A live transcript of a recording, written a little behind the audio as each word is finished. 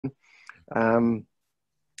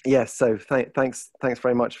Yes, so thanks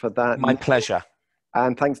very much for that. My pleasure.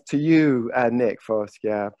 And thanks to you, Nick, for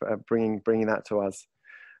bringing that to us.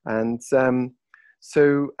 And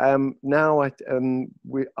now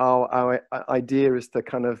our idea is to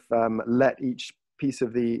kind of let each piece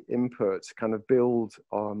of the input kind of build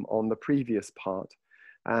on the previous part.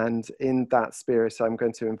 And in that spirit, I'm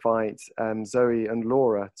going to invite Zoe and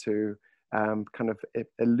Laura to kind of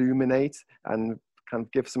illuminate and kind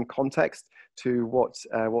of give some context to what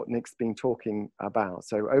Nick's been talking about.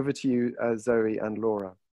 So over to you, Zoe and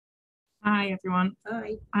Laura. Hi, everyone.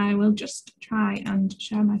 Hi. I will just try and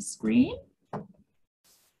share my screen.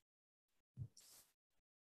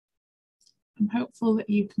 I'm hopeful that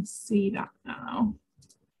you can see that now.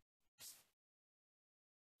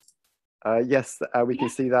 Yes, we can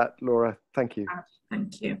see that, Laura. Thank you.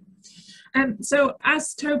 Thank you. So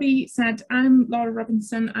as Toby said, I'm Laura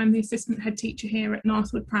Robinson. I'm the assistant head teacher here at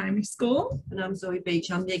Northwood Primary School. And I'm Zoe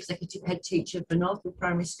Beach. I'm the executive head teacher for Northwood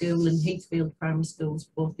Primary School and Heathfield Primary Schools,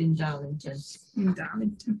 both in Darlington.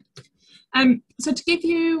 So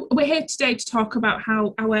we're here today to talk about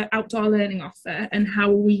how our outdoor learning offer and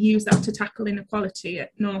how we use that to tackle inequality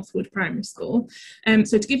at Northwood Primary School.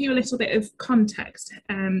 So to give you a little bit of context,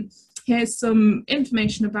 here's some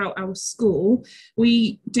information about our school.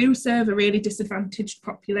 We do serve a really disadvantaged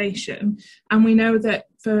population, and we know that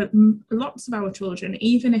for lots of our children,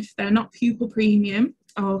 even if they're not pupil premium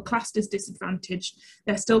or classed as disadvantaged,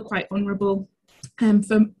 they're still quite vulnerable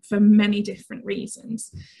for many different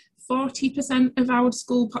reasons. 40% of our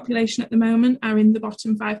school population at the moment are in the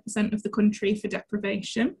bottom 5% of the country for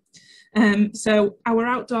deprivation. So our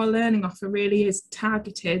outdoor learning offer really is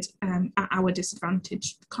targeted at our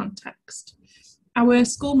disadvantaged context. Our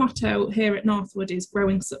school motto here at Northwood is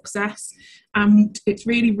growing success, and it's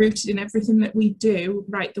really rooted in everything that we do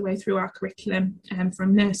right the way through our curriculum,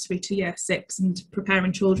 from nursery to year 6 and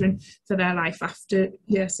preparing children for their life after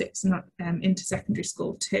year 6 and into secondary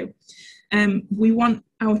school too. We want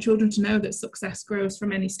our children to know that success grows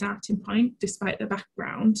from any starting point despite their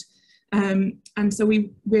background. And so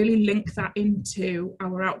we really link that into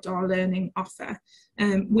our outdoor learning offer.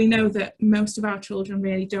 We know that most of our children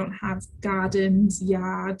really don't have gardens,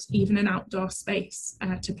 yards, even an outdoor space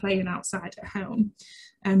to play in outside at home.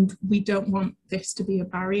 And we don't want this to be a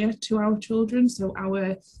barrier to our children. So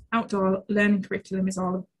our outdoor learning curriculum is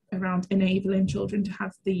all around enabling children to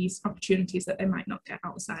have these opportunities that they might not get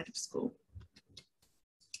outside of school.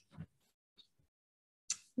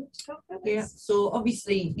 Yeah, so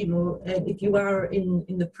obviously, you know, if you are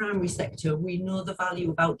in the primary sector, we know the value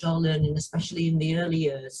of outdoor learning, especially in the early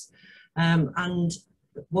years. And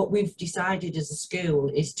what we've decided as a school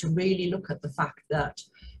is to really look at the fact that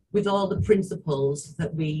with all the principles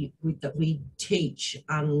that we teach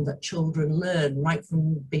and that children learn right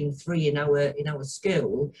from being 3 in our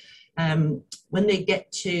school, when they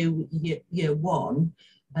get to year 1,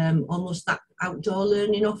 almost that outdoor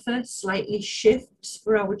learning offer slightly shifts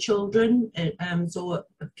for our children. So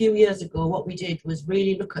a few years ago, what we did was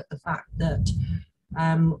really look at the fact that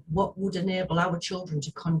what would enable our children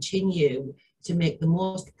to continue to make the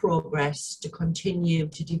most progress, to continue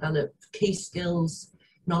to develop key skills,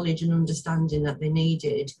 knowledge and understanding that they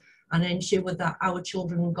needed, and ensure that our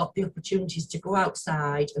children got the opportunities to go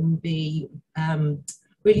outside and be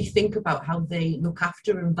really think about how they look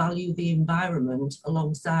after and value the environment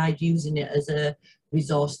alongside using it as a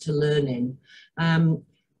resource to learning.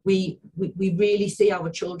 We really see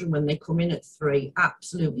our children when they come in at 3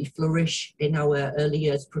 absolutely flourish in our early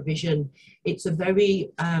years provision. It's a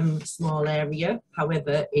very small area,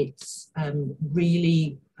 however, it's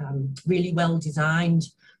really well designed.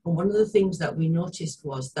 And one of the things that we noticed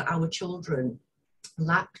was that our children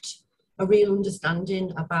lacked a real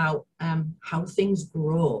understanding about how things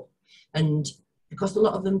grow, and because a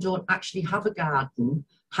lot of them don't actually have a garden,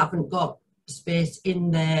 haven't got space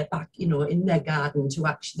in their back, you know, in their garden to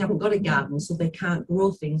actually, they haven't got a garden, so they can't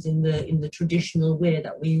grow things in the traditional way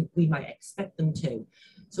that we might expect them to.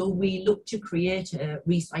 So we look to create a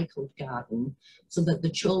recycled garden so that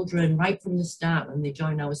the children right from the start when they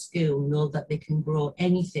join our school know that they can grow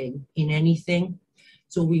anything in anything.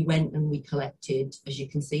 So we went and we collected, as you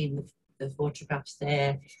can see in the photographs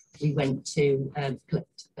there, we went to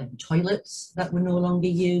collect toilets that were no longer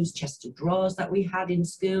used, chests of drawers that we had in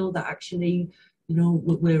school that actually, you know,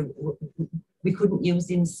 we couldn't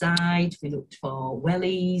use inside. We looked for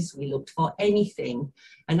wellies, we looked for anything,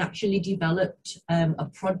 and actually developed a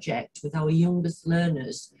project with our youngest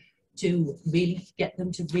learners to really get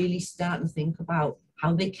them to really start and think about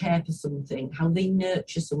how they care for something, how they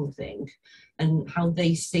nurture something, and how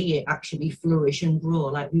they see it actually flourish and grow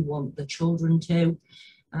like we want the children to.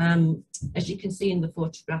 As you can see in the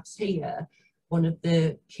photographs here, one of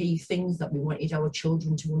the key things that we wanted our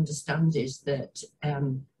children to understand is that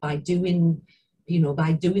by doing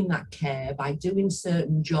that care, by doing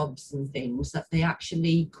certain jobs and things, that they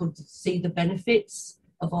actually could see the benefits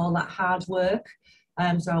of all that hard work.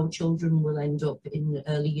 So our children will end up in the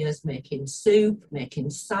early years making soup, making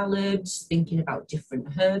salads, thinking about different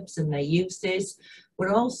herbs and their uses, but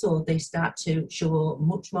also they start to show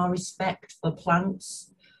much more respect for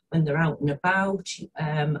plants when they're out and about,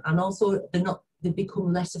 and also they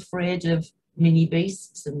become less afraid of mini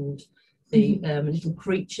beasts and the little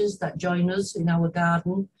creatures that join us in our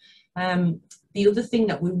garden. The other thing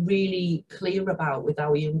that we're really clear about with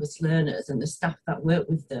our youngest learners and the staff that work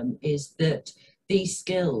with them is that these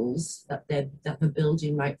skills that they're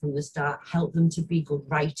building right from the start help them to be good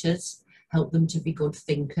writers, help them to be good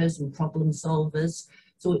thinkers and problem solvers.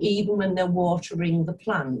 So even when they're watering the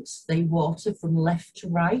plants, they water from left to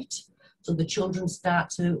right. So the children start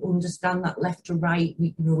to understand that left to right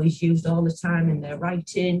is used all the time in their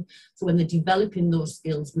writing. So when they're developing those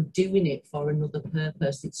skills, we're doing it for another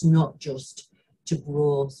purpose. It's not just to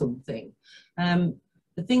grow something.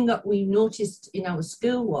 The thing that we noticed in our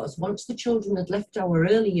school was once the children had left our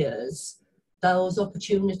early years, those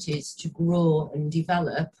opportunities to grow and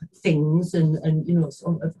develop things and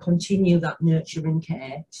sort of continue that nurturing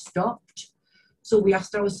care stopped. So we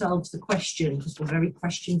asked ourselves the question, because we're very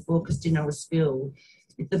question focused in our school,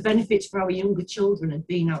 if the benefits for our younger children had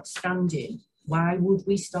been outstanding, why would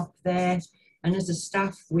we stop there? And as a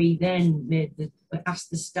staff, we then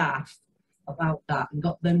asked the staff about that and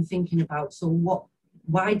got them thinking about, so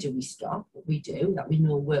why do we stop what we do that we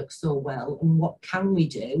know works so well, and what can we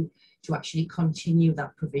do to actually continue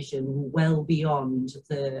that provision well beyond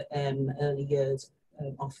the early years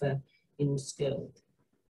offer in school?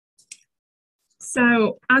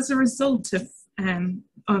 So as a result of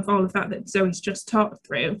all of that Zoe's just talked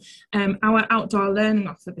through, our outdoor learning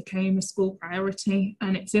offer became a school priority,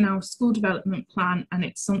 and it's in our school development plan, and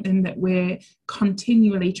it's something that we're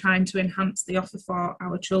continually trying to enhance the offer for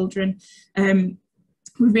our children.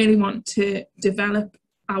 We really want to develop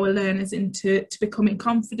our learners into becoming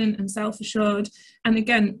confident and self-assured, and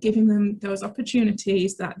again giving them those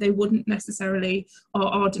opportunities that they wouldn't necessarily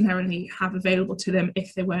or ordinarily have available to them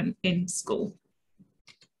if they weren't in school.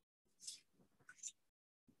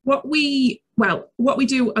 What we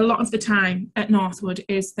do a lot of the time at Northwood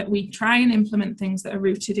is that we try and implement things that are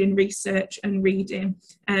rooted in research and reading.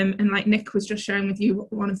 And like Nick was just sharing with you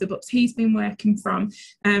one of the books he's been working from,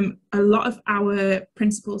 a lot of our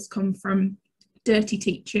principles come from Dirty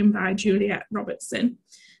Teaching by Juliet Robertson.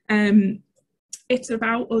 It's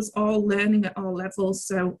about us all learning at all levels,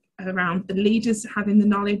 so around the leaders having the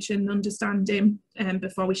knowledge and understanding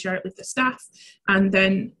before we share it with the staff, and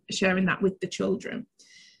then sharing that with the children.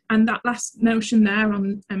 And that last notion there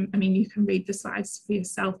on, I mean, you can read the slides for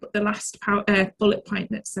yourself, but the last bullet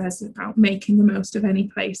point that says about making the most of any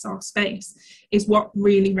place or space is what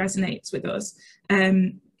really resonates with us.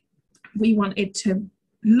 We wanted to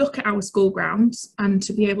look at our school grounds and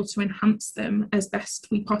to be able to enhance them as best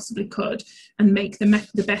we possibly could and make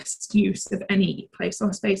the best use of any place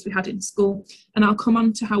or space we had in school. And I'll come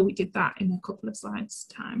on to how we did that in a couple of slides'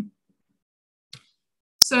 time.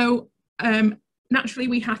 So, naturally,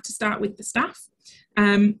 we had to start with the staff.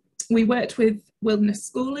 We worked with Wilderness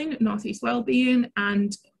Schooling, North East Wellbeing,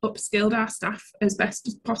 and upskilled our staff as best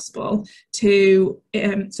as possible to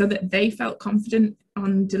so that they felt confident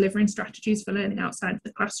on delivering strategies for learning outside of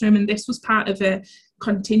the classroom. And this was part of a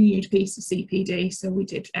continued piece of CPD. So we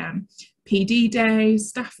did PD days,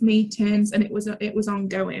 staff meetings, and it was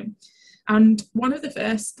ongoing. And one of the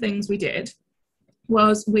first things we did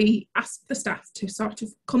was we asked the staff to sort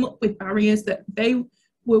of come up with barriers that they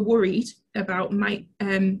were worried about might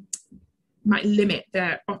limit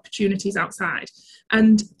their opportunities outside.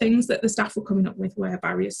 And things that the staff were coming up with were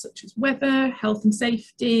barriers such as weather, health and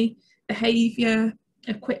safety, behaviour,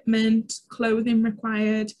 equipment, clothing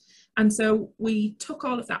required. And so we took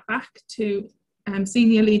all of that back to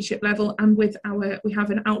senior leadership level, and we have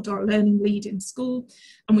an outdoor learning lead in school,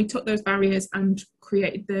 and we took those barriers and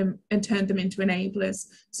created them and turned them into enablers.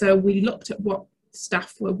 So we looked at what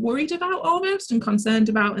staff were worried about almost and concerned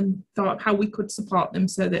about, and thought how we could support them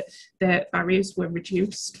so that their barriers were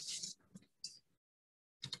reduced.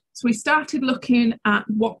 So we started looking at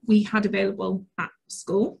what we had available at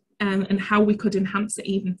school and how we could enhance it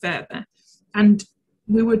even further. And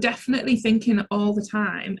we were definitely thinking all the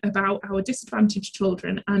time about our disadvantaged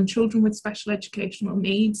children and children with special educational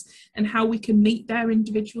needs, and how we can meet their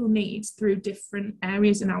individual needs through different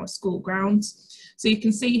areas in our school grounds. So you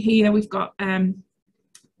can see here we've got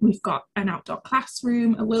We've got an outdoor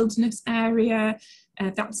classroom, a wilderness area.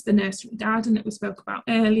 That's the nursery garden that we spoke about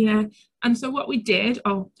earlier. And so what we did,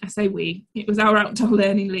 I say we, it was our outdoor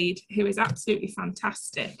learning lead, who is absolutely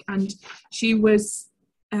fantastic. And she was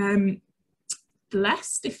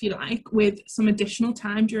blessed, if you like, with some additional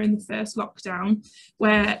time during the first lockdown,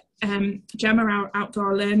 where Gemma, our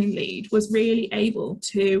outdoor learning lead, was really able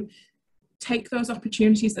to take those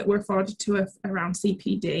opportunities that were afforded to us around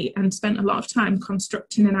CPD and spent a lot of time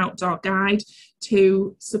constructing an outdoor guide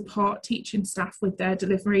to support teaching staff with their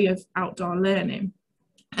delivery of outdoor learning.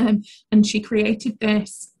 And she created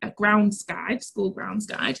this grounds guide, school grounds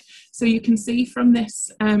guide. So you can see from this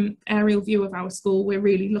aerial view of our school, we're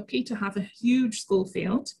really lucky to have a huge school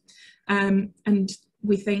field. And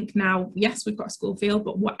we think now, yes, we've got a school field,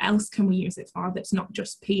 but what else can we use it for that's not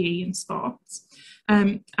just PE and sports?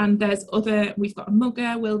 And there's we've got a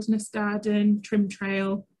mugger, wilderness garden, trim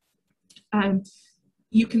trail.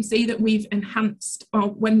 You can see that we've enhanced, or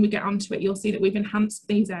when we get onto it, you'll see that we've enhanced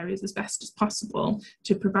these areas as best as possible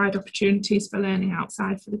to provide opportunities for learning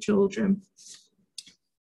outside for the children.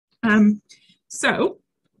 So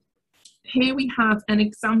here we have an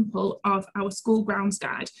example of our school grounds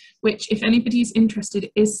guide, which, if anybody's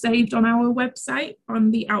interested, is saved on our website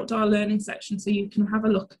on the outdoor learning section, so you can have a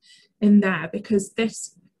look in there, because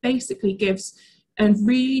this basically gives a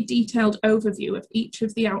really detailed overview of each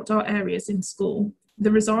of the outdoor areas in school, the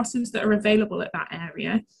resources that are available at that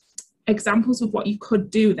area, examples of what you could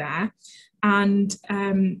do there, and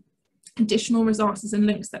additional resources and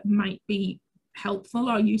links that might be helpful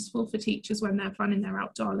or useful for teachers when they're planning their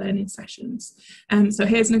outdoor learning sessions. So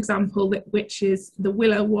here's an example which is the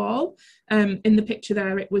willow wall. In the picture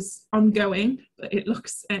there, it was ongoing, but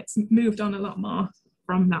it's moved on a lot more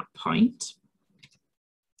from that point.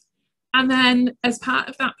 And then, as part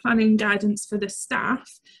of that planning guidance for the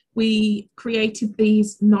staff, we created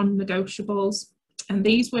these non-negotiables, and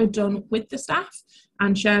these were done with the staff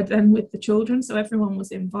and shared them with the children, so everyone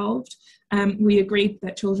was involved. We agreed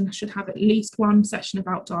that children should have at least one session of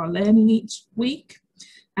outdoor learning each week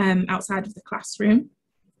outside of the classroom.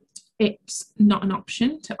 It's not an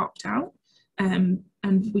option to opt out, and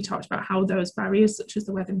we talked about how those barriers, such as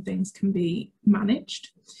the weather and things, can be managed.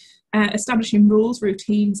 Establishing rules,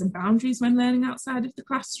 routines and boundaries when learning outside of the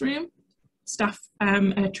classroom. Staff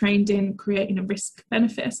are trained in creating a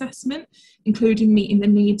risk-benefit assessment, including meeting the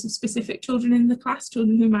needs of specific children in the class,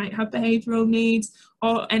 children who might have behavioural needs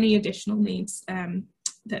or any additional needs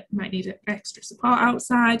that might need extra support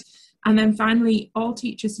outside. And then finally, all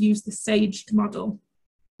teachers use the SAGE model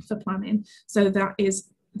for planning. So that is,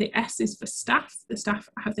 the S is for staff. The staff,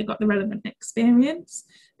 have they got the relevant experience?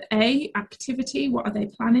 The A, activity, what are they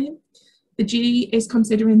planning? The G is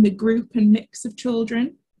considering the group and mix of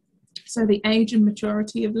children. So the age and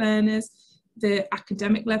maturity of learners, the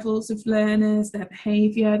academic levels of learners, their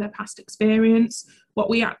behaviour, their past experience. What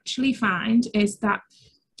we actually find is that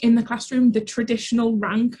in the classroom, the traditional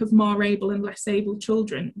rank of more able and less able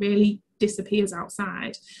children really disappears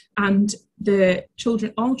outside, and the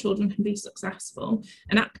children, all children can be successful.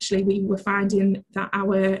 And actually we were finding that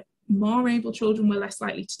our more able children were less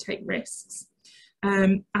likely to take risks.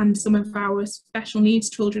 And some of our special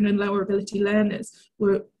needs children and lower ability learners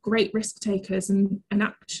were great risk takers and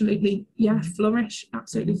absolutely,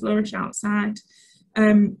 absolutely flourish outside.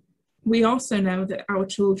 We also know that our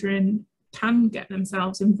children can get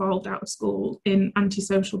themselves involved out of school in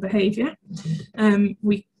antisocial behaviour.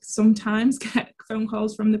 We sometimes get phone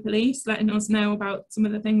calls from the police letting us know about some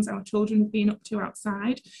of the things our children have been up to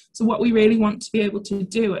outside. So what we really want to be able to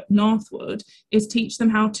do at Northwood is teach them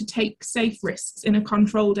how to take safe risks in a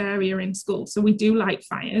controlled area in school. So we do light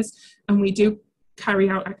fires and we do carry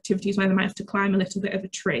out activities where they might have to climb a little bit of a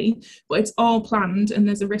tree, but it's all planned and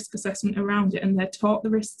there's a risk assessment around it and they're taught the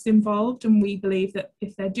risks involved, and we believe that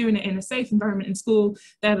if they're doing it in a safe environment in school,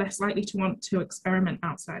 they're less likely to want to experiment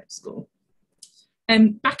outside of school.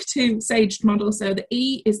 Back to SAGE model, so the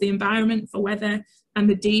E is the environment for weather and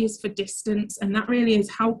the D is for distance, and that really is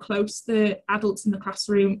how close the adults in the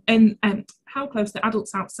classroom and how close the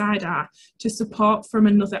adults outside are to support from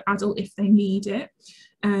another adult if they need it.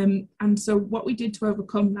 And so what we did to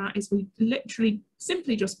overcome that is we literally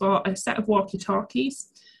simply just bought a set of walkie-talkies,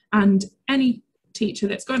 and any teacher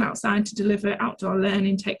that's going outside to deliver outdoor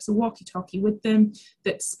learning takes a walkie-talkie with them.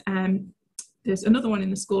 That's there's another one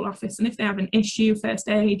in the school office, and if they have an issue, first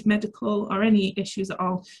aid, medical or any issues at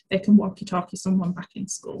all, they can walkie-talkie someone back in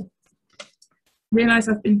school. Realise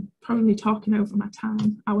I've been probably talking over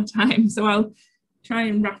our time, so I'll try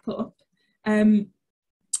and wrap up.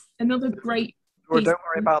 Another great Well, don't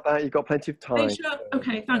worry about that. You've got plenty of time. Sure?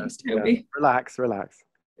 Okay, thanks, Toby. Relax.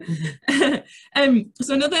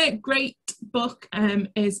 So another great book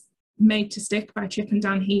is Made to Stick by Chip and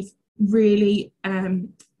Dan Heath. Really,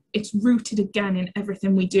 it's rooted again in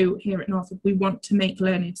everything we do here at Northwood. We want to make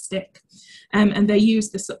learning stick, and they use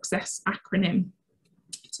the success acronym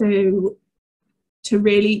to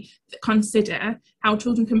really consider how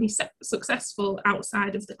children can be successful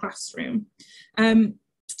outside of the classroom.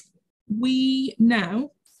 We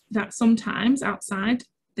know that sometimes outside,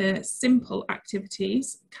 the simple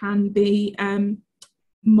activities can be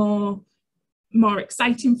more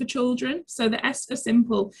exciting for children. So the S for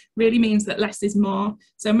simple really means that less is more.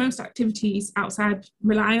 So most activities outside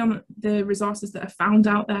rely on the resources that are found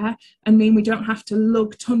out there, and mean we don't have to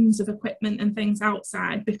lug tons of equipment and things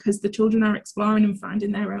outside, because the children are exploring and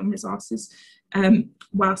finding their own resources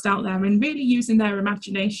whilst out there, and really using their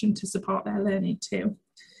imagination to support their learning too.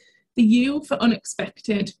 The U for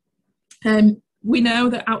unexpected. We know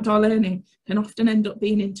that outdoor learning can often end up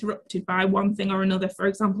being interrupted by one thing or another. For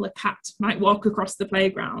example, a cat might walk across the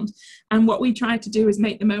playground. And what we try to do is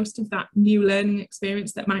make the most of that new learning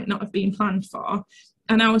experience that might not have been planned for.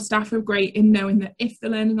 And our staff are great in knowing that if the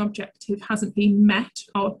learning objective hasn't been met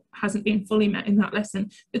or hasn't been fully met in that lesson,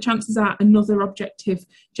 the chances are another objective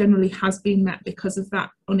generally has been met because of that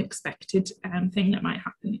unexpected thing that might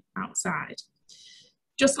happen outside.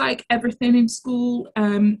 Just like everything in school,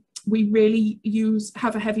 we really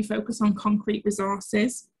have a heavy focus on concrete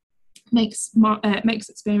resources, makes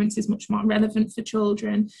experiences much more relevant for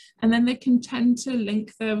children, and then they can tend to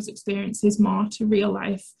link those experiences more to real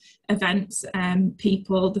life events,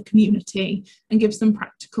 people, the community, and gives them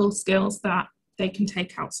practical skills that they can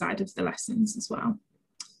take outside of the lessons as well.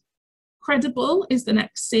 Credible is the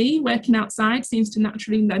next C. Working outside seems to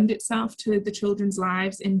naturally lend itself to the children's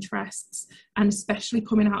lives, interests, and especially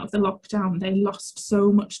coming out of the lockdown, they lost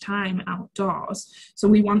so much time outdoors. So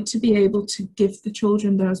we want to be able to give the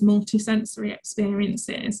children those multi-sensory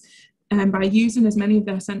experiences by using as many of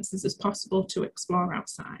their senses as possible to explore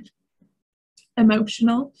outside.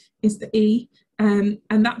 Emotional is the E, and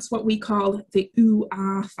that's what we call the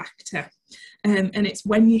ooh-ah factor. And it's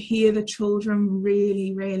when you hear the children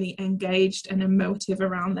really, really engaged and emotive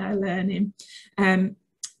around their learning.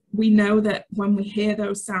 We know that when we hear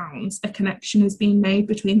those sounds, a connection is being made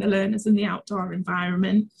between the learners and the outdoor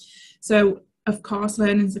environment. So, of course,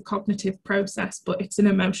 learning is a cognitive process, but it's an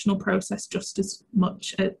emotional process just as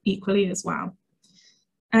much, equally as well.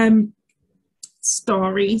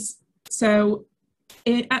 Stories. So,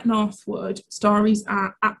 at Northwood, stories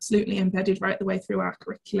are absolutely embedded right the way through our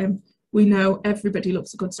curriculum. We know everybody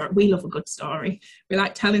loves a good story. We love a good story. We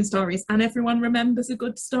like telling stories, and everyone remembers a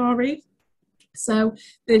good story. So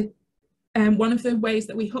one of the ways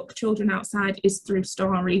that we hook children outside is through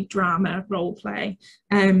story, drama, role play,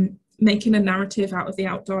 making a narrative out of the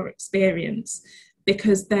outdoor experience,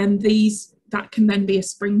 because then that can then be a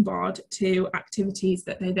springboard to activities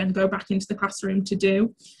that they then go back into the classroom to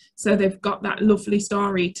do. So they've got that lovely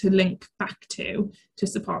story to link back to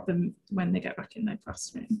support them when they get back in their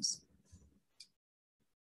classrooms.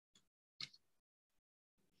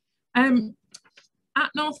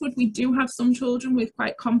 At Northwood, we do have some children with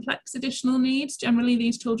quite complex additional needs. Generally,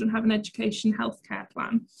 these children have an education healthcare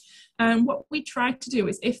plan. What we try to do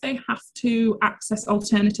is, if they have to access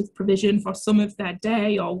alternative provision for some of their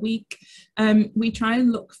day or week, we try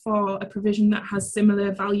and look for a provision that has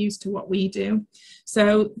similar values to what we do.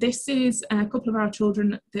 So this is a couple of our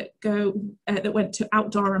children that went to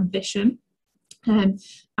Outdoor Ambition.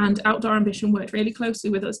 And Outdoor Ambition worked really closely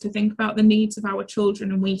with us to think about the needs of our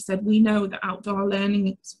children, and we said we know that outdoor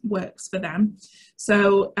learning works for them.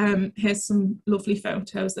 So here's some lovely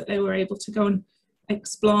photos that they were able to go and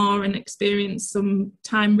explore and experience some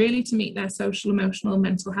time really to meet their social, emotional,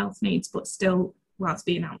 mental health needs, but still whilst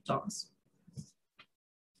being outdoors.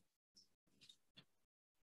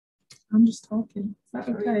 I'm just talking, is that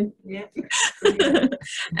okay? Yeah.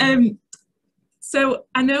 So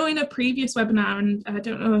I know in a previous webinar, and I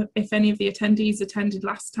don't know if any of the attendees attended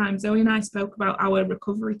last time, Zoe and I spoke about our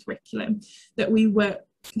recovery curriculum that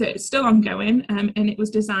it's still ongoing, and it was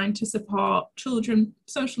designed to support children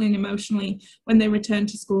socially and emotionally when they return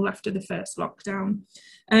to school after the first lockdown.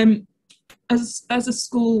 As a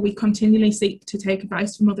school, we continually seek to take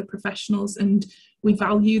advice from other professionals, and we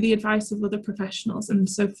value the advice of other professionals. And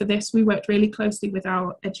so for this, we worked really closely with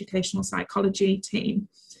our educational psychology team.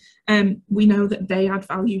 We know that they add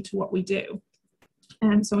value to what we do.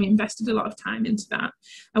 And so we invested a lot of time into that.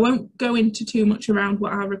 I won't go into too much around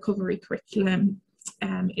what our recovery curriculum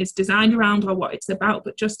is designed around or what it's about,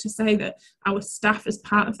 but just to say that our staff, as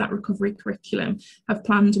part of that recovery curriculum, have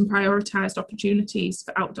planned and prioritised opportunities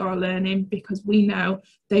for outdoor learning, because we know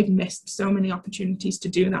they've missed so many opportunities to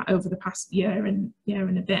do that over the past year and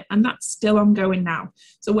a bit, and that's still ongoing now.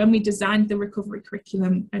 So when we designed the recovery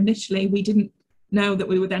curriculum initially, we didn't know that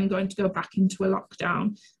we were then going to go back into a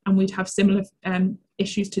lockdown and we'd have similar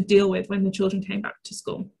issues to deal with when the children came back to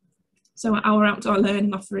school. So our outdoor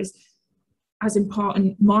learning offer is as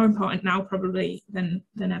important, more important now probably than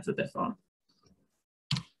ever before.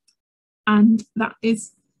 And that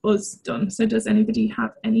is us done. So does anybody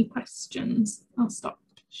have any questions? I'll stop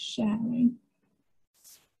sharing.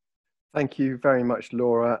 Thank you very much,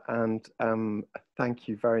 Laura, and thank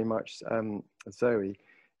you very much, Zoe.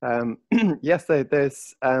 Yes,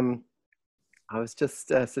 there's, I was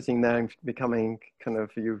just sitting there and becoming kind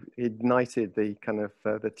of, you ignited the kind of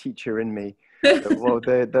the teacher in me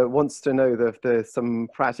that wants to know there's some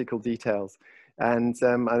practical details. And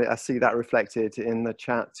I see that reflected in the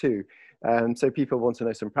chat too. So people want to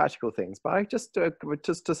know some practical things, but I just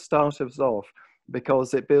to start us off,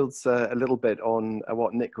 because it builds a little bit on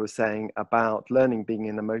what Nick was saying about learning being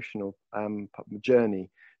an emotional journey,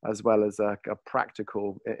 as well as a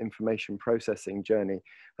practical information processing journey.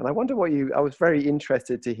 And I wonder what I was very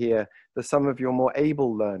interested to hear that some of your more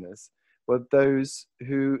able learners were those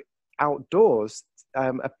who outdoors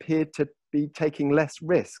appeared to be taking less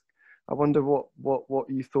risk. I wonder what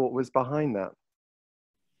you thought was behind that.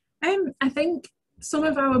 I think some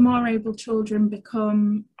of our more able children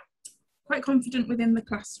become quite confident within the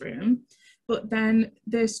classroom, but then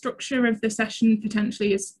the structure of the session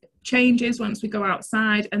potentially changes once we go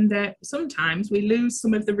outside, and sometimes we lose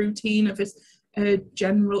some of the routine of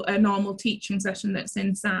a normal teaching session that's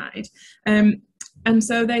inside, and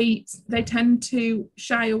so they tend to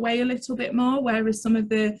shy away a little bit more, whereas some of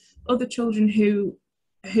the other children who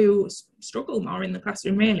struggle more in the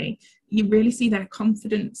classroom, really, you really see their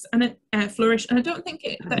confidence and flourish. And I don't think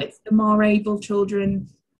that it's the more able children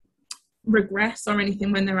regress or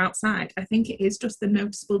anything when they're outside. I think it is just the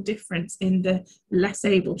noticeable difference in the less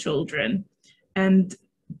able children and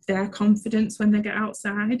their confidence when they get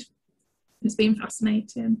outside. It's been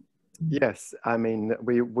fascinating. Yes, I mean,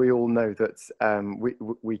 we all know that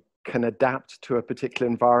we can adapt to a particular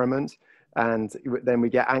environment, and then we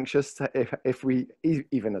get anxious if we,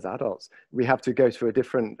 even as adults, we have to go to a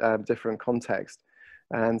different context.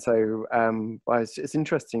 And so it's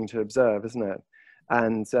interesting to observe, isn't it?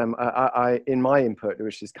 And I in my input,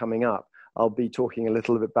 which is coming up, I'll be talking a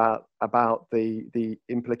little bit about the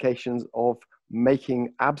implications of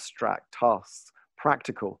making abstract tasks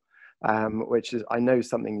practical, which is, I know,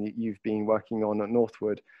 something that you've been working on at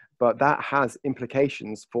Northwood, but that has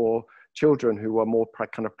implications for children who are more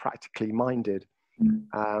kind of practically minded,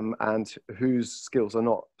 and whose skills are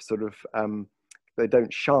not sort of, they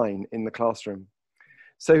don't shine in the classroom.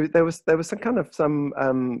 So there was some kind of some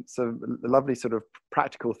lovely sort of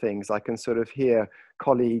practical things. I can sort of hear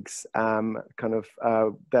colleagues kind of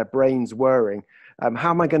their brains whirring.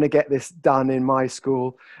 How am I going to get this done in my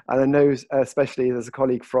school? And I know especially there's a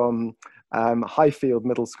colleague from Highfield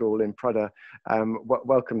Middle School in Prudder,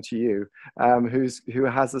 welcome to you, who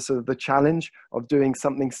has the sort of the challenge of doing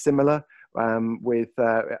something similar with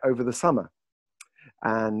over the summer.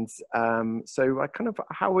 And so I kind of,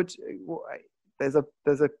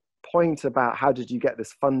 there's a point about how did you get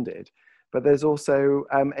this funded, but there's also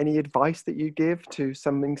any advice that you give to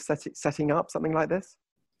something setting up something like this?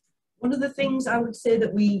 One of the things I would say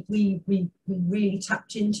that we really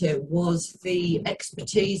tapped into was the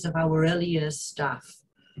expertise of our early years staff.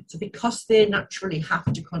 So because they naturally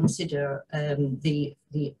have to consider the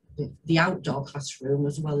outdoor classroom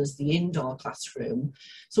as well as the indoor classroom,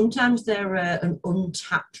 sometimes they're an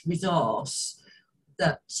untapped resource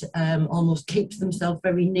that almost keeps themselves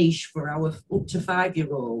very niche for our up to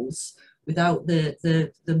 5-year-olds, without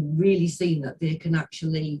the really seeing that they can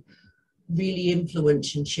actually really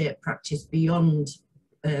influence and shape practice beyond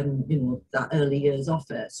that early years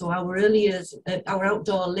offer. So our early years, our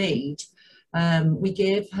outdoor lead, we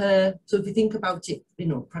gave her, so if you think about it,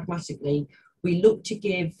 pragmatically, we look to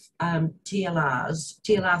give TLR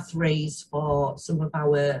 3s for some of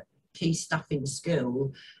our key staff in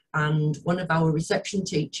school, and one of our reception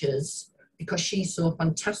teachers, because she's so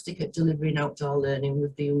fantastic at delivering outdoor learning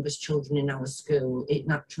with the youngest children in our school, it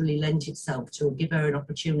naturally lent itself to give her an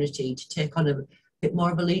opportunity to take on a bit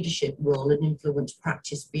more of a leadership role and influence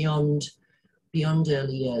practice beyond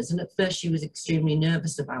early years. And at first she was extremely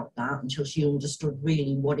nervous about that until she understood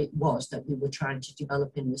really what it was that we were trying to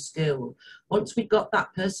develop in the school. Once we got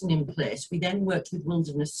that person in place, we then worked with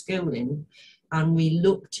Wilderness Schooling and we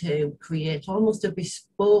look to create almost a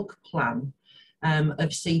bespoke plan of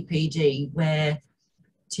CPD where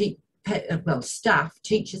staff,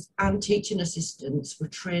 teachers and teaching assistants were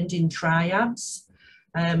trained in triads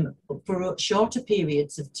for shorter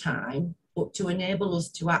periods of time, but to enable us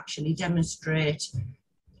to actually demonstrate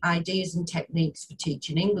ideas and techniques for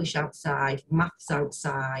teaching English outside, maths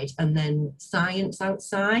outside, and then science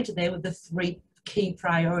outside. They were the three key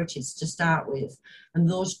priorities to start with. And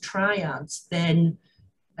those triads then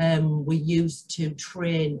were used to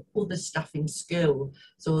train other staff in school.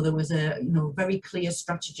 So there was a very clear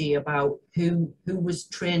strategy about who was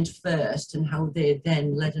trained first and how they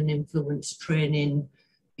then led and influenced training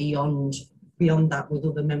beyond that with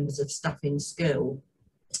other members of staff in school.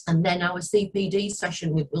 And then our CPD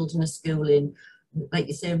session with Wilderness Schooling, like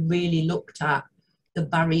you say, really looked at the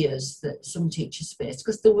barriers that some teachers face,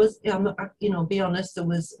 because there was, be honest, there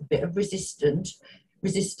was a bit of resistance,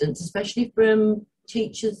 especially from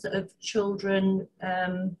teachers of children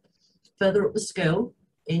further up the school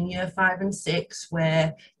in year 5 and 6,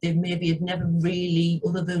 where they maybe had never really,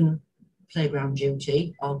 other than playground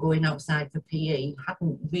duty or going outside for PE,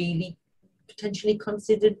 hadn't really potentially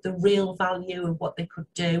considered the real value of what they could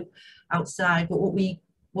do outside. But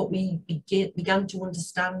what we began to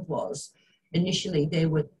understand was, initially they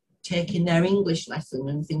were taking their English lesson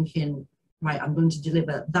and thinking, right, I'm going to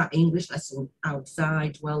deliver that English lesson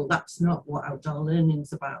outside. Well, that's not what outdoor learning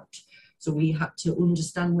is about. So we had to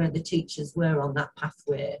understand where the teachers were on that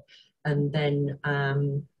pathway, and then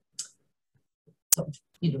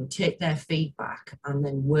take their feedback and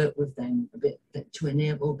then work with them a bit to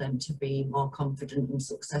enable them to be more confident and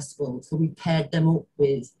successful. So we paired them up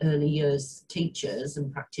with early years teachers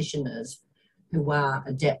and practitioners who are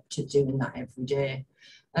adept at doing that every day.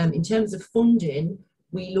 In terms of funding,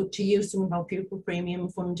 we looked to use some of our pupil premium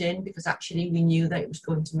funding, because actually we knew that it was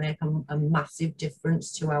going to make a massive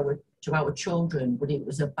difference to our children, but it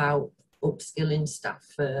was about upskilling staff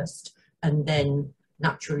first and then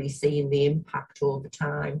naturally seeing the impact over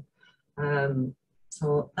time.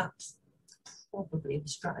 So that's probably the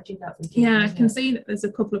strategy that we can. Yeah, I can see that there's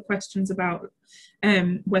a couple of questions about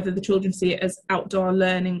whether the children see it as outdoor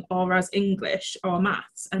learning or as English or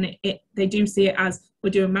maths, and they do see it as we're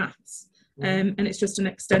doing maths. And it's just an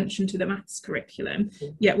extension to the maths curriculum,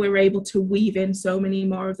 yet we're able to weave in so many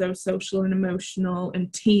more of those social and emotional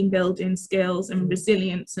and team building skills and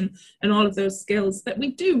resilience and all of those skills that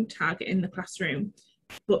we do target in the classroom,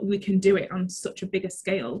 but we can do it on such a bigger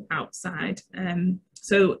scale outside.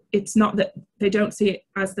 So it's not that they don't see it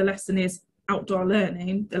as the lesson is outdoor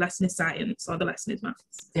learning, the lesson is science or the lesson is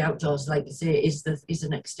maths. The outdoors, like you say, is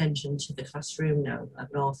an extension to the classroom now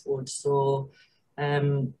at Northwood. So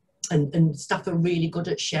and staff are really good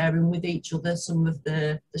at sharing with each other some of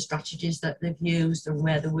the strategies that they've used and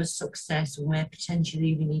where there was success and where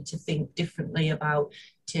potentially we need to think differently about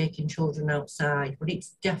taking children outside. But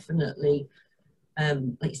it's definitely,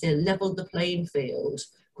 like you say, leveled the playing field,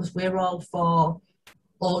 because we're all for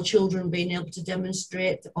all children being able to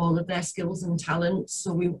demonstrate all of their skills and talents.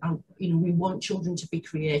 So we want children to be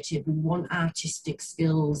creative. We want artistic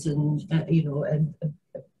skills and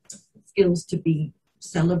skills to be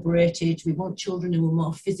celebrated. We want children who are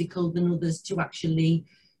more physical than others to actually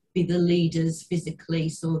be the leaders physically.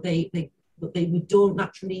 So we don't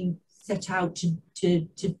naturally set out to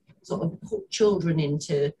sort of put children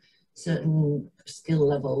into certain skill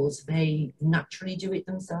levels. They naturally do it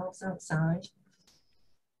themselves outside.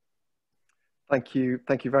 Thank you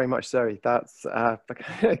very much, Zoe. That's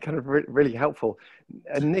kind of really helpful.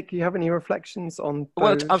 Nick, do you have any reflections on those?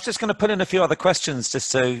 Well, I was just going to put in a few other questions, just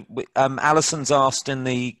so Alison's asked in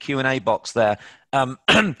the Q&A box there. Have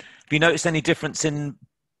you noticed any difference in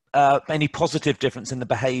any positive difference in the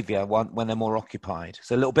behaviour when they're more occupied?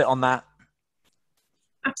 So a little bit on that.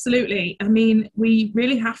 Absolutely. I mean, we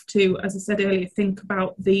really have to, as I said earlier, think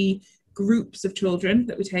about the groups of children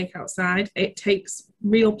that we take outside. It takes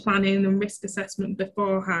real planning and risk assessment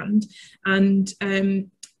beforehand, and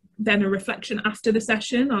then a reflection after the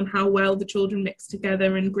session on how well the children mix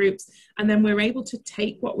together in groups, and then we're able to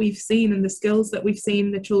take what we've seen and the skills that we've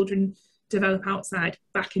seen the children develop outside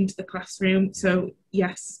back into the classroom. So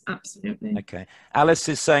yes, absolutely. Okay. Alice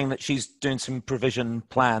is saying that she's doing some provision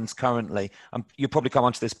plans currently. You'll probably come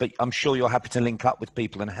onto this, but I'm sure you're happy to link up with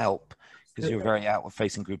people and help, because you're a very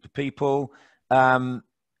outward-facing group of people.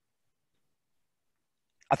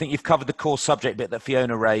 I think you've covered the core subject bit that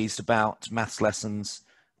Fiona raised about maths lessons.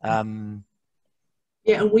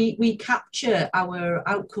 Yeah, and we capture our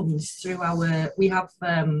outcomes through we have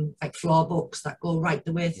like floor books that go right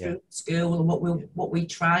the way through school, and what we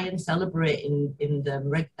try and celebrate in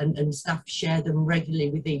them, and staff share them regularly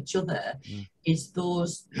with each other, is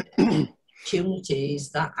those opportunities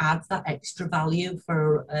that add that extra value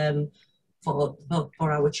for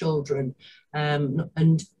our children,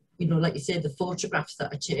 and you know, like you say, the photographs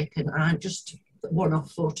that are taken aren't just one-off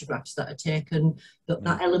photographs that are taken.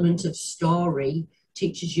 That element of story.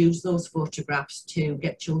 Teachers use those photographs to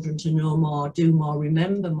get children to know more, do more,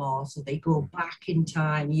 remember more. So they go back in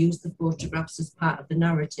time, use the photographs as part of the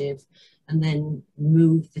narrative, and then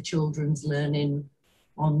move the children's learning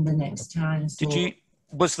on the next time. So,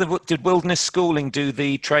 did Wilderness Schooling do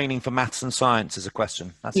the training for maths and science as a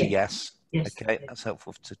question? That's a yes. Yes. Okay, that's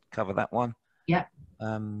helpful to cover that one. Yeah.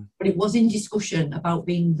 But it was in discussion about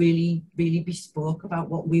being really, really bespoke about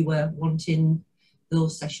what we were wanting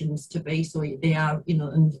those sessions to be. So they are, you know,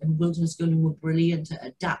 and Wilderness Schooling were brilliant at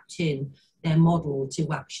adapting their model to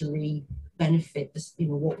actually benefit this, you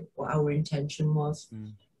know, what our intention was.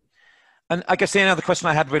 And I guess the other question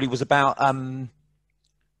I had really was about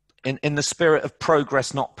in the spirit of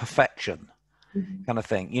progress, not perfection, kind of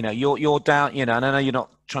thing. You know, you're down, you know, and I know you're not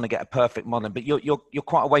trying to get a perfect model, but you're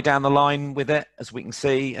quite a way down the line with it, as we can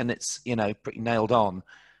see, and it's, you know, pretty nailed on.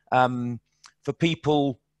 For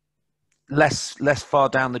people less far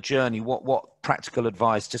down the journey, what practical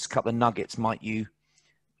advice, just a couple of nuggets, might you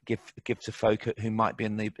give to folk who might be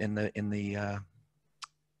in the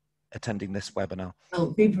attending this webinar?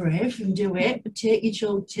 Well, be brave and do it. Take your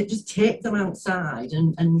children, just take them outside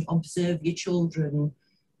and observe your children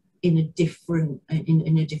in a different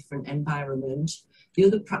environment. The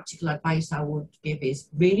other practical advice I would give is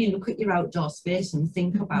really look at your outdoor space and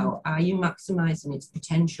think about, are you maximising its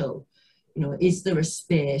potential? You know, is there a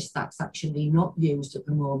space that's actually not used at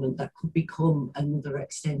the moment that could become another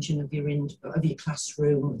extension of your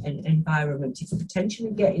classroom and environment? It's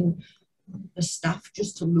potentially getting the staff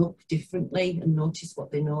just to look differently and notice what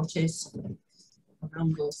they notice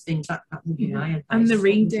around those things. That would be my advice. And the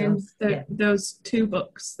reading, those 2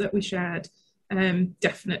 books that we shared,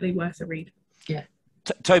 definitely worth a read. Yeah.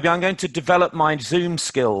 Toby, I'm going to develop my Zoom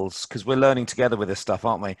skills because we're learning together with this stuff,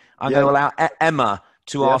 aren't we? I'm going to allow Emma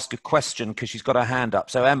to ask a question because she's got her hand up.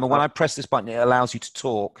 So Emma, when I press this button, it allows you to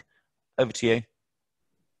talk. Over to you.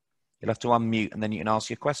 You'll have to unmute and then you can ask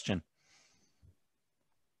your question.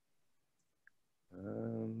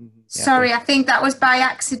 Sorry, I think that was by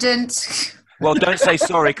accident. Well, don't say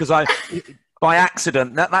sorry, because by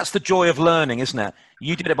accident, that's the joy of learning, isn't it?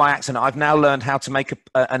 You did it by accident. I've now learned how to make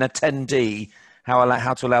an attendee, how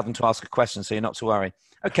to allow them to ask a question, so you're not to worry.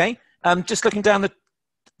 Okay, just looking down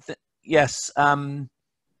yes,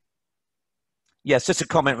 just a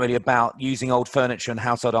comment really about using old furniture and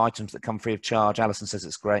household items that come free of charge. Alison says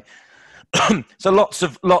it's great. So lots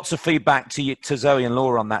of feedback to Zoe and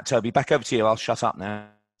Laura on that. Toby, back over to you. I'll shut up now.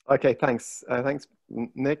 Okay, thanks. Thanks,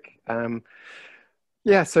 Nick.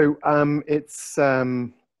 Yeah, so it's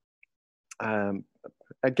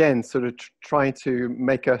again sort of trying to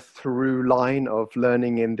make a through line of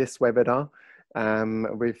learning in this webinar.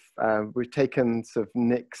 We've taken sort of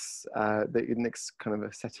Nick's kind of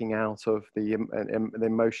a setting out of the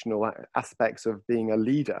emotional aspects of being a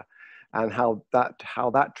leader, and how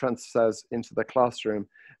that transfers into the classroom.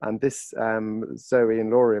 And this Zoe and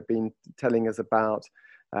Laura have been telling us about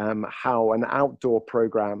how an outdoor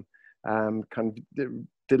program kind of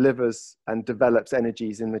delivers and develops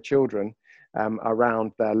energies in the children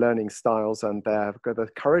around their learning styles and the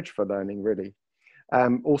courage for learning, really.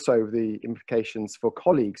 Also the implications for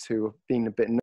colleagues who have been a bit